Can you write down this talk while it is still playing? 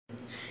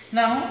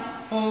Now,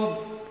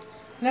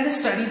 let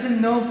us study the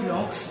nerve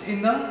blocks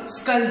in the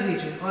skull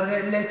region, or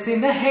let's say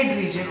in the head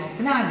region of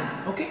an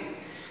animal. Okay.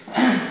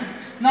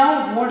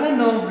 Now, what are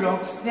nerve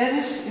blocks? There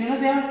is,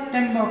 there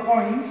are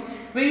points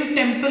where you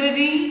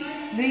temporarily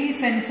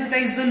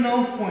sensitize the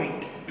nerve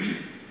point.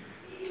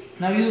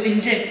 Now, you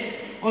inject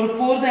or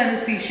pour the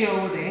anesthesia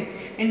over there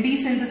and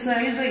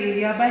desensitize the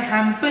area by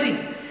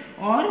hampering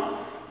or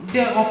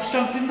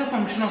obstructing the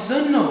function of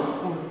the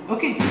nerve.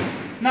 Okay.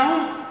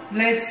 Now,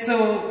 let's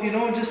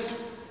just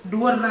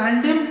do a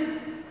random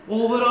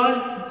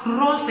overall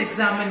cross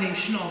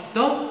examination of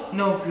the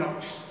nerve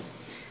blocks.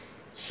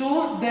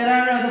 So there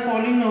are the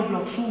following nerve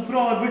blocks: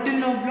 supraorbital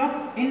nerve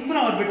block,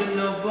 infraorbital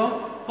nerve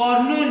block,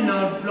 corneal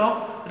nerve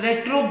block,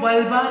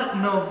 retrobulbar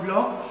nerve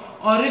block,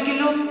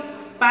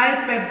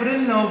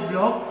 auriculopalpebral nerve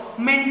block,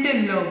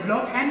 mental nerve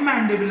block, and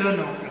mandibular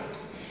nerve block.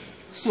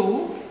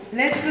 So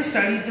let's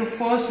study the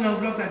first nerve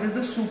block, that is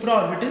the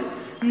supraorbital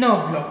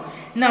nerve block.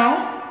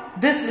 Now,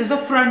 this is the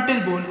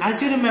frontal bone.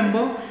 As you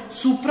remember,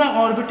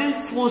 supraorbital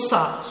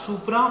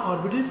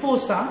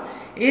fossa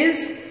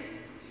is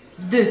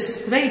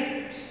this, right?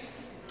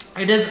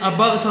 It is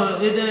above,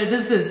 so it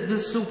is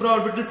this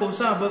supraorbital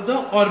fossa above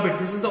the orbit.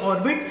 This is the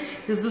orbit,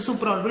 this is the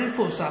supraorbital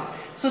fossa.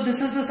 So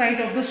this is the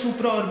site of the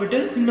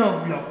supraorbital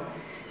nerve block.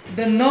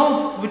 The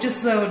nerve which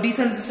is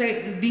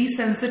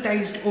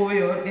desensitized over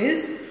here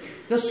is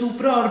the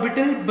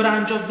supraorbital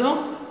branch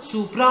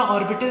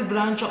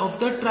of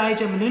the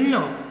trigeminal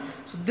nerve.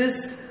 So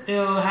this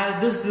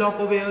block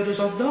over here is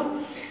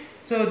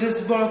this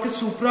block is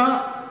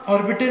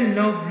supraorbital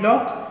nerve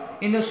block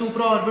in the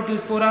supraorbital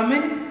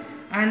foramen,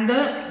 and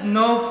the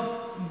nerve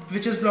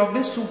which is blocked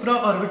is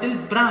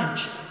supraorbital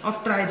branch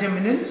of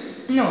trigeminal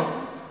nerve.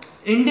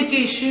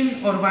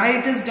 Indication or why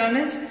it is done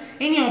is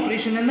any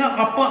operation in the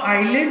upper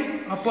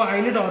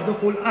eyelid or the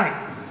whole eye.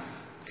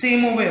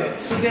 Same over here.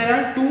 So there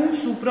are two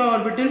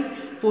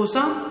supraorbital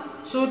fossa.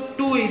 So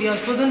two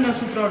areas for the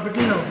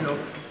supraorbital nerve block.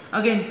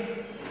 Again,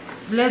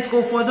 let's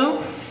go for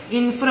the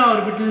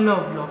infraorbital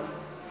nerve block.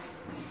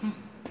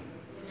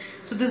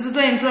 So this is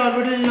the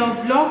infraorbital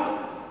nerve block.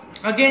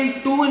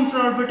 Again, two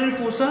infraorbital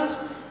fossas.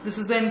 This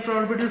is the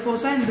infraorbital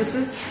fossa, and this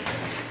is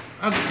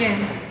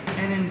again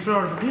an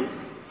infraorbital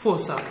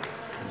fossa.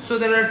 So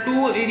there are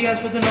two areas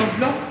for the nerve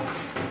block.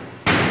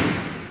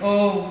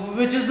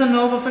 Which is the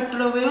nerve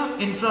affected over here?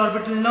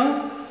 Infraorbital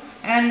nerve.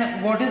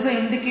 And what is the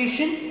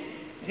indication?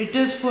 It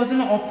is for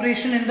the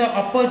operation in the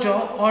upper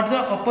jaw or the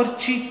upper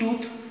cheek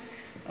tooth,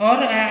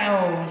 or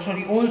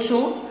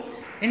also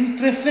in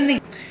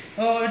triphoning.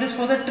 It is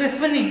for the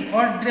triphoning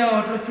or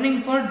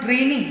triphoning for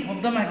draining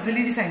of the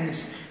maxillary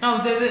sinus.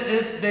 Now,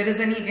 if there is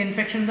any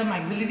infection in the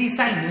maxillary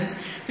sinus,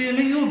 so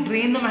you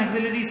drain the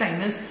maxillary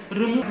sinus,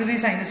 remove maxillary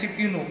sinus. If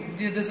you know,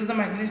 this is the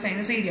maxillary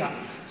sinus area.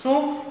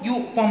 So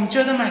you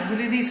puncture the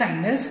maxillary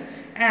sinus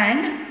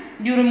and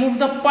you remove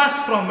the pus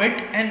from it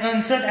and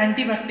insert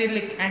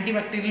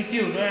antibacterial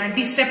fluid or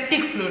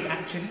antiseptic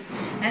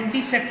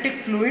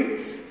fluid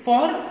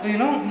for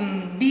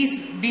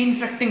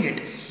deinfecting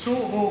it.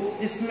 So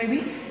this may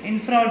be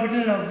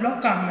infraorbital nerve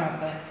block काम में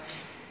आता है.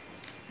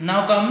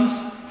 Now comes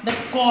the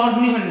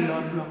corneal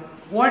nerve block.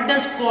 What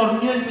does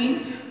corneal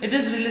mean? It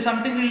is really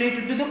something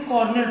related to the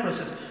corneal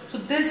process. So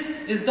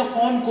this is the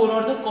horn core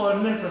or the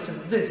corneal process.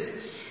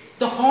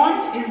 The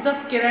horn is the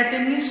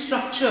keratinous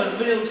structure.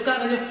 उसका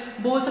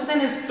बोल सकते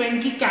हैं इस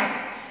pen की cap.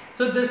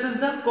 So this is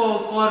the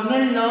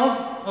corneal nerve,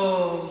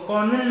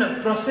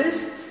 corneal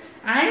process,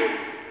 and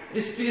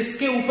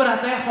इसके ऊपर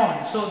आता है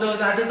horn. So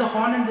that is the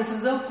horn, and this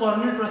is the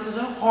corneal process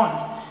of horn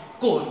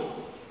core.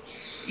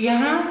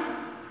 यहाँ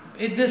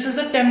this is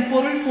the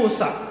temporal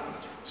fossa.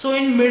 So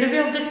in midway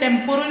of the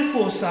temporal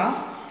fossa,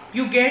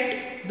 you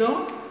get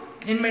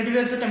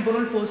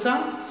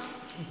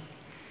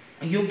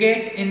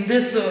in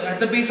this at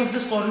the base of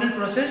this corneal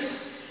process,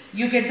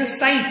 you get the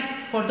site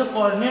for the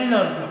corneal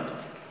nerve block.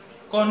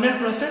 Corneal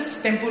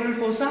process, temporal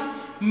fossa,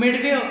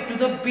 midway to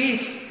the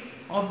base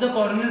of the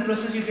corneal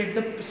process, you get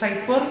the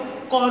site for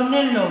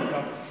corneal nerve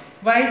block.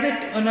 Why is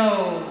it?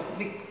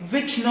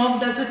 Which nerve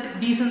does it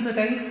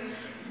desensitize?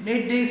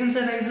 It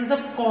desensitizes the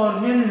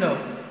corneal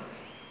nerve.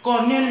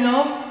 Corneal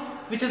nerve,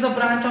 which is a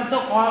branch of the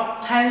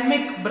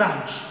ophthalmic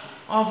branch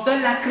of the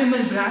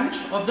lacrimal branch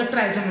of the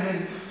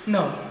trigeminal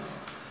nerve.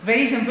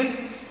 Very simple.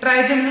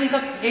 Trigeminal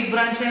का एक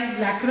branch है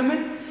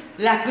lacrimal.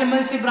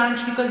 Lacrimal से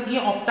branch निकलती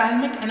है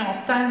ophthalmic, and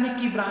ophthalmic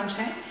की branch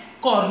है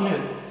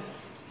corneal.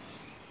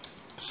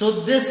 So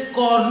this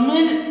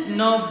corneal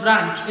nerve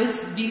branch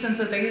is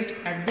desensitized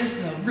at this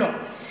nerve block.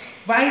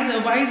 Why is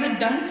it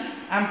done?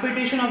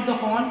 Amputation of the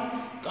horn.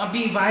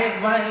 Why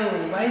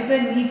is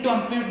there need to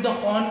amputate the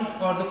horn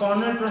or the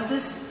corneal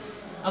process?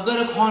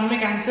 अगर horn में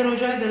cancer हो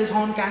जाए, there is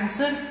horn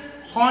cancer,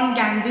 horn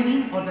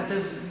gangrene, or that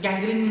is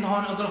gangrene in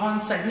horn. अगर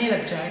horn सड़ने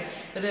लग जाए,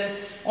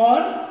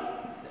 or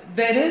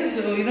there is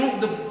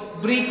the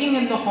breaking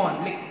in the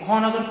horn, like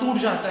horn अगर टूट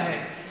जाता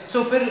है.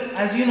 So फिर,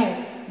 as you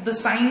know, the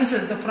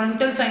sinuses, the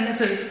frontal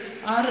sinuses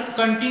are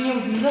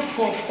continued in the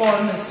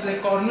cornus,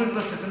 like corneal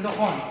process in the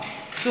horn.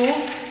 So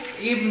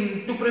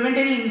even to prevent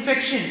any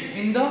infection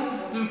in the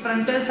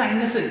frontal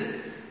sinuses.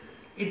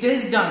 It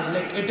is done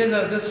like it is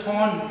this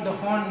horn, the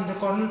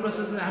coronal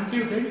process is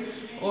amputated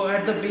or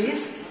at the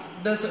base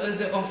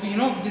of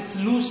this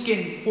loose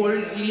skin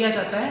fold liya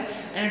jata hai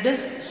and it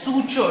is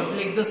sutured,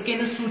 like the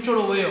skin is sutured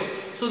over here,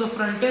 so the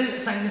frontal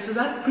sinuses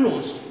are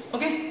closed.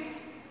 Okay,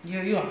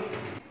 here you are.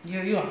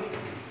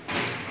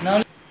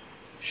 Now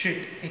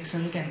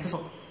external canthus.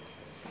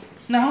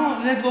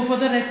 Now let's go for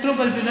the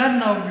retrobulbar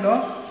nerve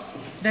block.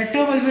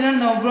 Retrobulbar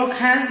nerve block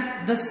has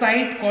the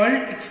site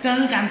called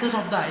external canthus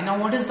of the eye. Now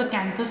what is the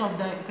canthus of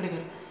the eye?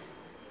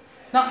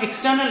 Now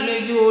external,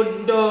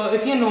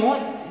 if you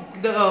know,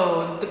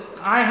 the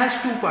eye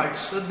has two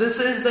parts. So this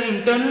is the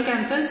internal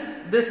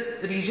canthus,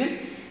 this region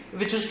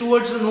which is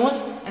towards the nose,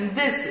 and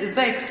this is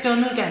the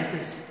external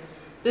canthus.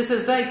 This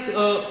is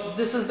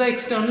the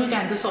external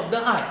canthus of the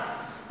eye.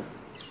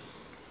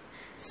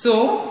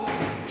 So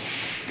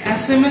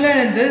as similar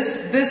in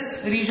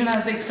this region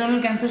has the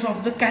external canthus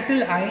of the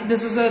cattle eye.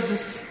 This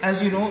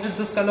as you know is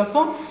the skull of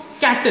a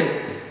cattle.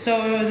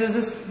 So this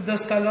is the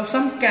skull of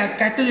some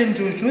cattle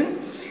individual,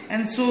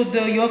 and so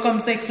here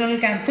comes the external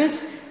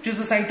canthus, which is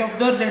the site of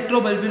the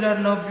retrobulbar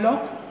nerve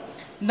block.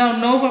 Now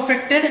nerve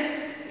affected,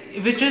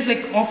 which is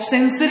like of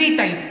sensory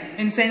type.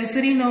 In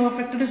sensory, nerve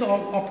affected is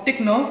optic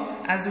nerve,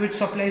 as which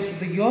supplies to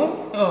the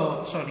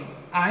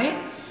eye,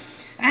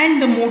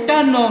 and the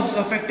motor nerves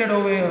affected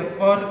over here,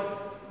 or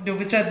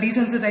which are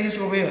desensitized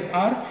over here,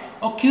 are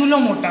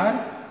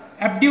oculomotor,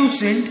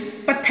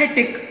 abducent,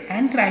 pathetic,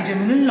 and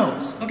trigeminal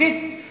nerves.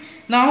 Okay.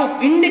 Now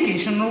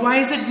indication, why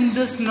is it in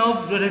this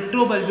nerve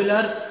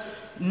retrobulbar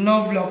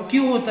nerve block?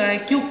 क्यों होता है,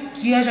 क्यों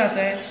किया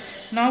जाता है?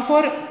 Now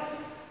for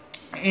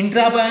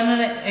intrapion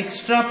and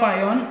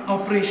extrapion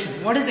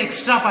operation. What is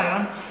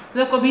extrapion?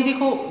 मतलब कभी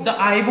देखो, the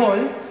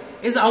eyeball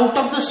is out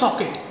of the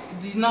socket.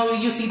 Now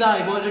you see the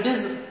eyeball, it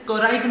is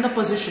right in the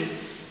position.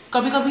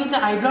 कभी-कभी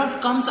the eyeball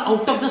comes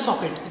out of the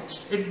socket.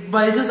 It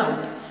bulges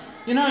out.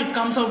 It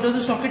comes out of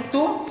the socket.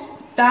 So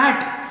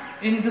that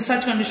in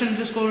such condition it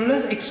is called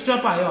as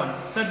extrapion.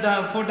 So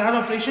for that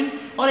operation,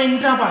 or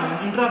intrapion.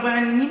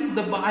 Intrapion means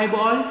the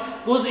eyeball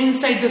goes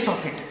inside the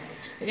socket.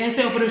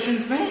 ऐसे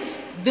operations में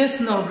this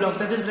nerve block,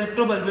 that is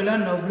retrobulbar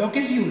nerve block,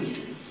 is used.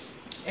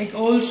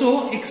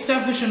 Also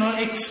extravision or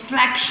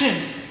extraction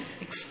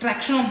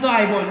of the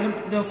eyeball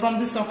from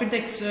this socket.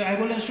 The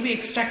eyeball has to be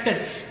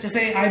extracted.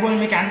 जैसे eyeball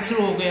में cancer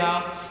हो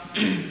गया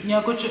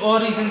या कुछ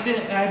और reason से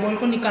eyeball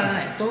को निकालना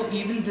है, तो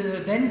even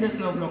then this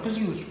nerve block is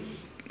used.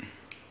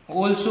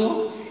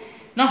 Also,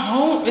 now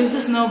how is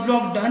this nerve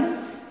block done?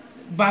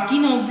 बाकी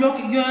nerve block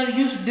you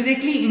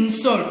directly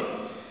insert,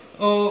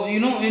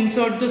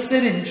 insert the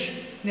syringe.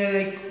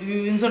 Like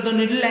you insert the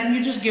needle and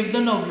you just give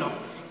the nerve block.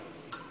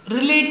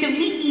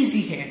 Relatively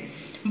easy है,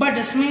 but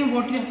इसमें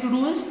what you have to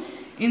do is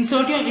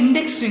insert your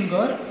index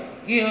finger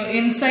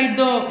inside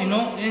the,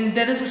 and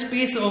there is a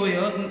space over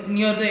here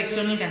near the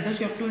external canthus.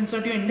 You have to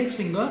insert your index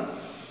finger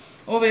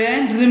over here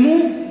and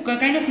remove,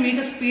 kind of make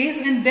a space,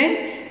 and then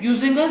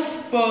using a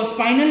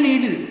spinal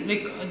needle,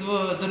 like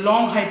the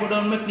long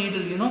hypodermic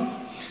needle,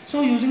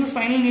 So using a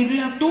spinal needle,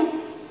 you have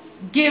to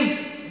give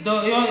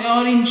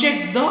or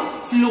inject the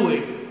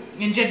fluid,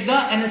 inject the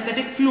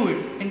anesthetic fluid,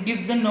 and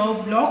give the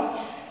nerve block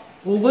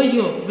over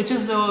here, which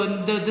is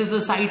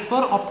the site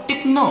for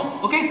optic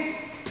nerve. Okay.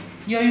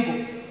 Here you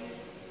go.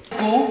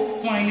 Go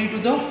finally to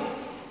the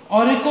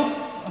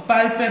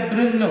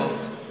auricopalpebral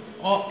nerve.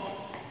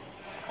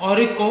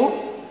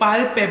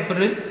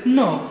 Auricopalpebral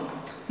nerve.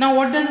 Now,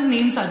 what does the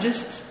name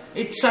suggest?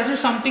 It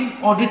suggests something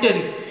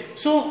auditory.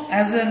 So,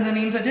 as the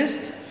name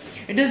suggests,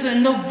 it is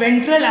in the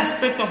ventral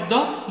aspect of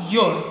the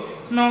ear.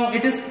 So now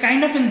it is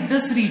kind of in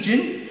this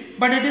region,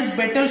 but it is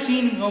better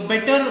seen or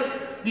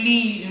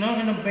betterly, in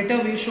a better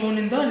way shown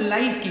in the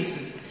live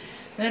cases.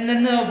 And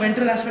then the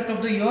ventral aspect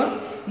of the ear,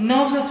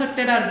 nerves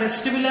affected are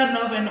vestibular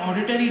nerve and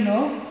auditory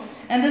nerve,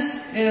 and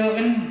this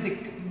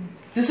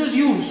is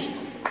used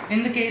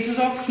in the cases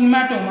of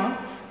hematoma.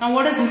 Now,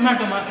 what is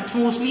hematoma? It's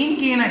mostly in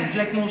canines,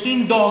 like mostly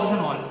in dogs and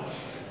all.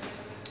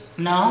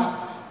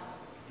 Now,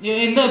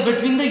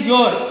 between the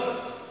ear,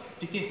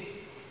 okay,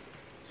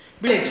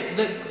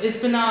 इस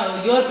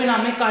पिना ear पिना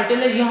में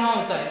cartilage यहाँ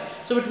होता है.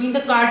 So between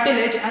the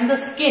cartilage and the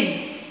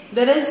skin,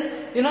 there is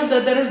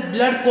there is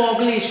blood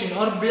coagulation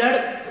or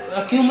blood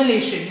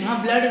accumulation.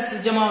 यहाँ blood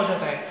जमा हो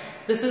जाता है.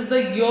 This is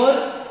the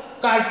ear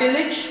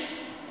cartilage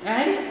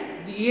and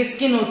ये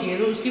skin होती है.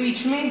 तो उसके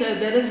बीच में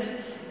there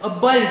is a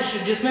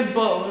bulge जिसमें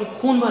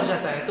खून भर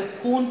जाता है. तो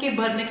खून के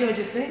भरने की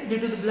वजह से due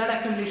to the blood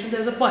accumulation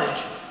there is a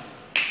bulge.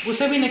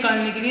 उसे भी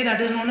निकालने के लिए,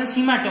 that is known as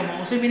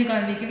hematoma, उसे भी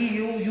निकालने के लिए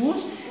you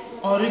use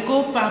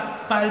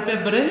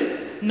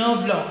auricopalpebral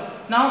nerve block.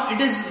 Now it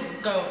is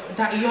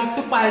you have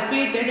to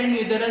palpate it, and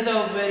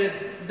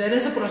there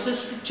is a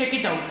process to check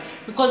it out,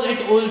 because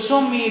it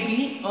also may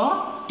be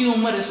a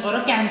tumorous or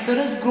a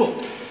cancerous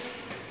growth.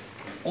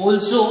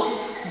 Also,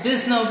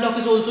 this nerve block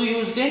is also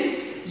used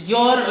in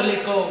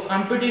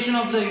amputation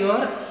of the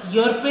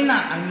ear pinna,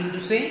 I mean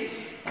to say,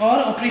 or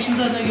operations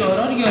of the ear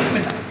or ear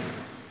pinna.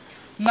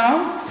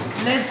 Now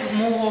let's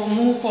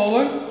move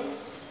forward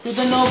to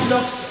the nerve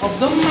blocks of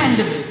the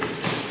mandible.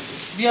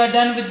 We are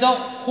done with the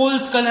whole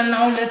skull, and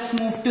now let's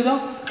move to the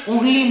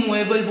only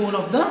movable bone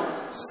of the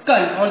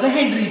skull or the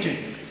head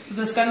region. So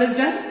the skull is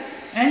done,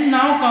 and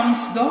now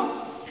comes the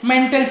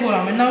mental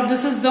foramen. Now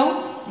this is the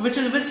which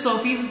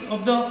surface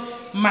of the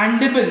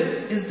mandible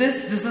is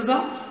this? This is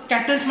a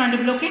cattle's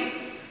mandible. Okay.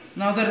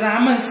 Now the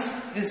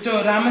ramus is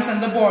the ramus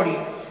and the body.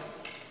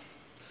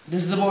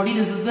 This is the body.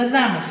 This is the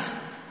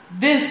ramus.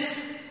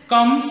 This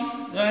comes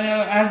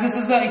as this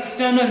is the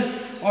external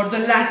or the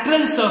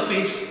lateral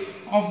surface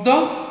of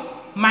the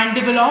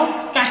mandible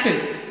of cattle.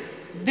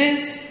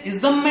 This is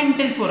the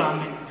mental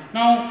foramen.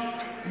 Now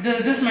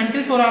this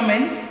mental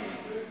foramen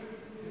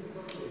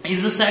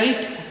is the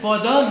site for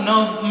the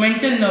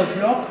mental nerve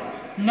block.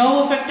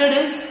 Nerve affected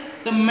is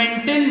the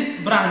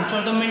mental branch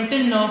or the mental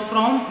nerve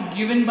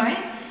given by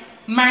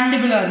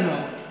mandibular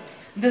nerve.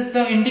 This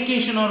the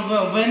indication, or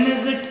when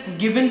is it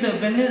given,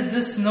 when is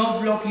this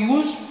nerve block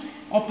used?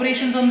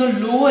 Operations on the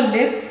lower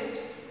lip,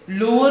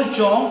 lower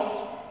jaw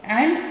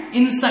and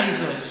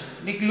incisors,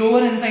 like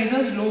lower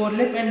incisors, lower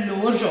lip and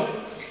lower jaw.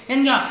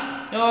 And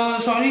yeah,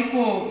 sorry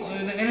for,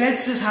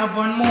 let's just have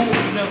one more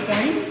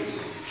time.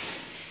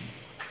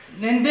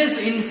 Then this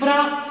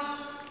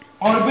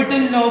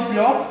infra-orbital nerve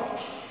block,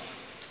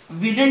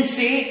 we didn't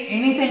say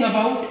anything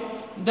about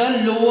the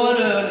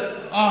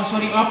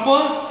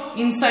upper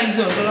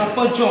incisors or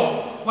upper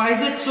jaw. Why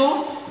is it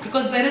so?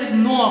 Because there is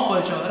no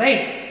upper jaw,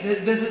 right?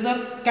 This is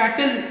a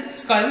cattle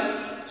skull,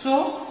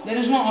 so there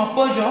is no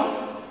upper jaw.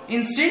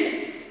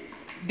 Instead,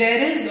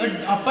 there is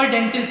an upper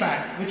dental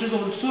pad, which is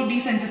also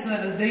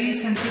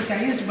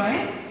desensitized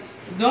by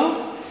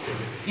the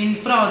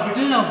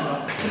infraorbital nerve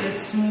block. So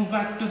let's move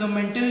back to the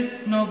mental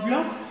nerve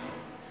block,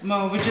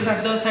 which is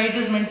at the site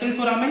is mental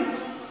foramen.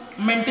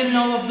 Mental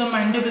nerve of the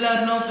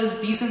mandibular nerve is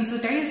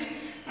desensitized,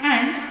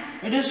 and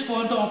it is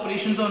for the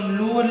operations on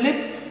lower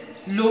lip,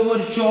 lower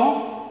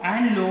jaw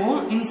and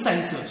lower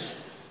incisors,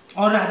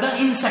 or rather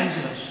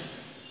incisors.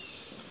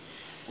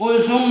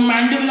 Also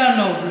mandibular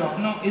nerve block.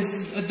 Now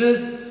this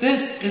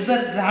is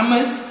the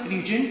ramus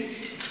region,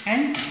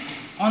 and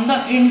on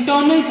the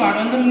internal part,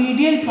 on the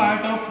medial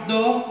part of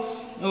the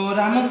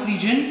ramus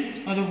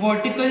region, or the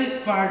vertical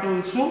part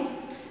also,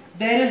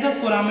 there is a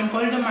foramen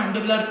called the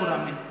mandibular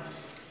foramen.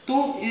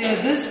 तो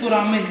this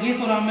foramen, ये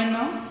foramen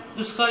ना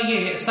उसका ये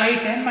है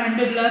site है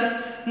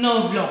mandibular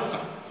nerve block का.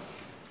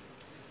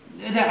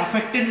 The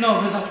affected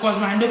nerve is of course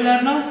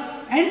mandibular nerve,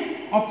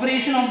 and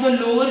operation of the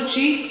lower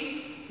cheek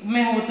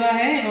में होता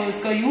है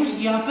इसका यूज,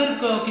 या फिर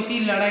किसी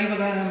लड़ाई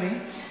वगैरह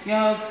में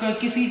या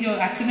किसी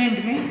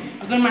एक्सीडेंट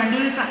में अगर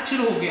मैंडिबल फ्रैक्चर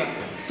हो गया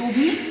तो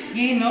भी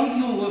ये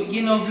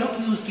नर्व ब्लॉक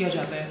यूज किया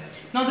जाता है.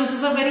 Now this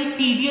is a very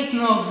tedious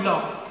nerve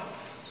block.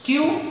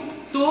 क्यों?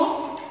 तो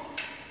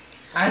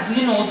as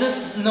you know,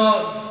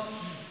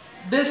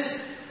 this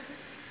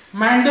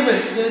mandible,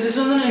 this is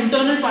an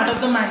internal part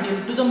of the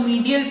mandible to the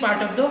medial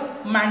part of the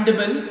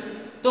mandible.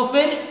 तो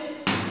फिर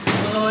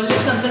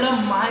let's consider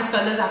my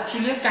skull is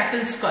actually a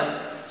cattle skull.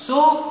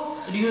 So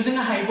using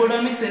a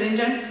hypodermic syringe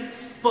and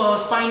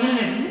spinal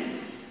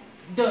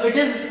needle, it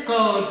is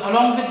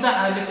along with the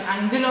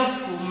angle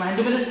of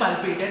mandible is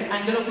palpated,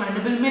 angle of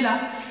mandible मिला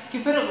कि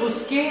फिर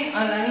उसके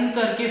align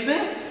करके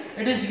फिर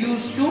it is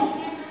used to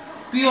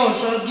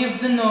pierce or give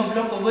the nerve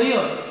block over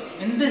here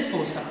in this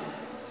fossa.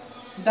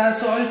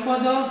 That's all for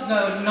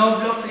the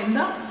nerve blocks in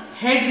the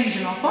head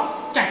region of a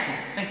cattle.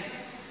 Thank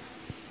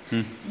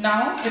you.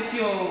 Now, if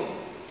you're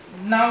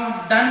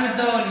now done with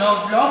the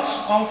nerve blocks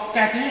of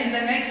cattle, in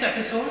the next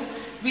episode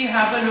we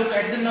have a look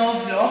at the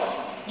nerve blocks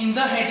in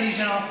the head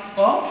region of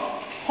a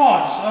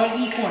horse or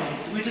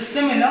equines, which is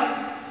similar,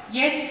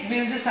 yet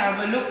we'll just have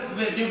a look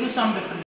due to some difference.